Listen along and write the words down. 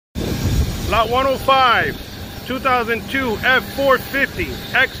Lot 105, 2002 F-450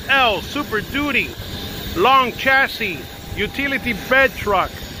 XL Super Duty long chassis utility bed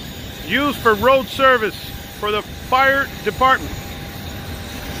truck used for road service for the fire department.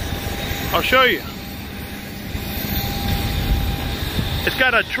 I'll show you. It's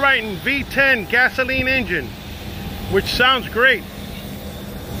got a Triton V10 gasoline engine, which sounds great.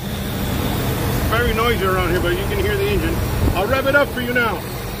 Very noisy around here, but you can hear the engine. I'll rev it up for you now.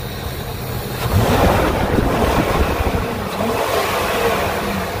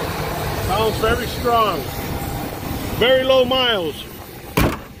 Sounds very strong. Very low miles.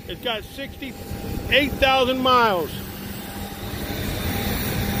 It's got 68,000 miles.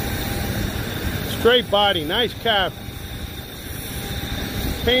 Straight body, nice cab.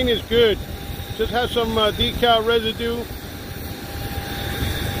 Paint is good. Just has some decal residue.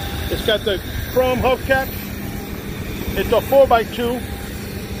 It's got the chrome hubcaps. It's a 4x2.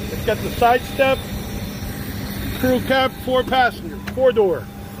 It's got the side step, crew cab, 4-passenger, 4-door.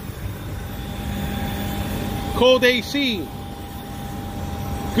 Cold AC.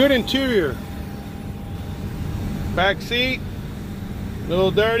 Good interior. Back seat, a little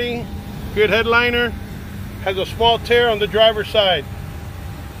dirty. Good headliner. Has a small tear on the driver's side.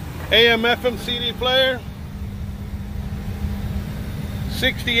 AM FM CD player.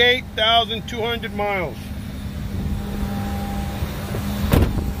 68,200 miles.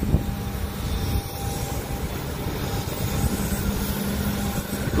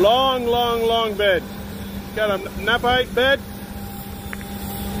 Long bed. Got a napite bed.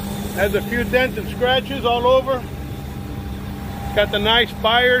 Has a few dents and scratches all over. Got the nice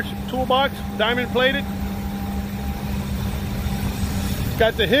buyer's toolbox, diamond plated.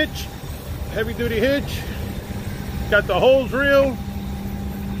 Got the hitch, heavy duty hitch. Got the hose reel.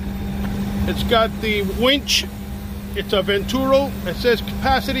 It's got the winch. It's a Venturo. It says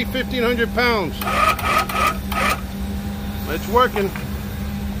capacity 1,500 pounds. It's working.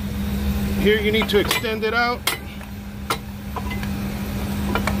 Here you need to extend it out.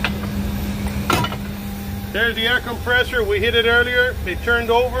 There's the air compressor. We hit it earlier. It turned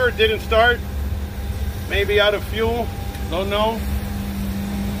over. It didn't start. Maybe out of fuel. Don't know.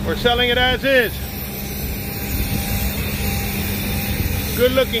 We're selling it as is.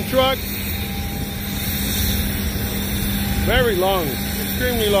 Good looking truck. Very long.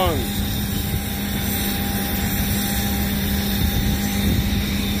 Extremely long.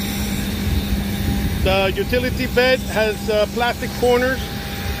 The utility bed has plastic corners,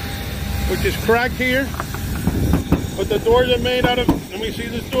 which is cracked here. But the doors are made out of, let me see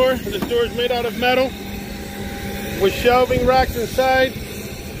this door. This door is made out of metal with shelving racks inside.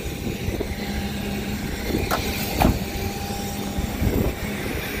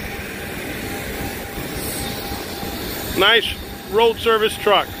 Nice road service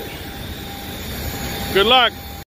truck. Good luck.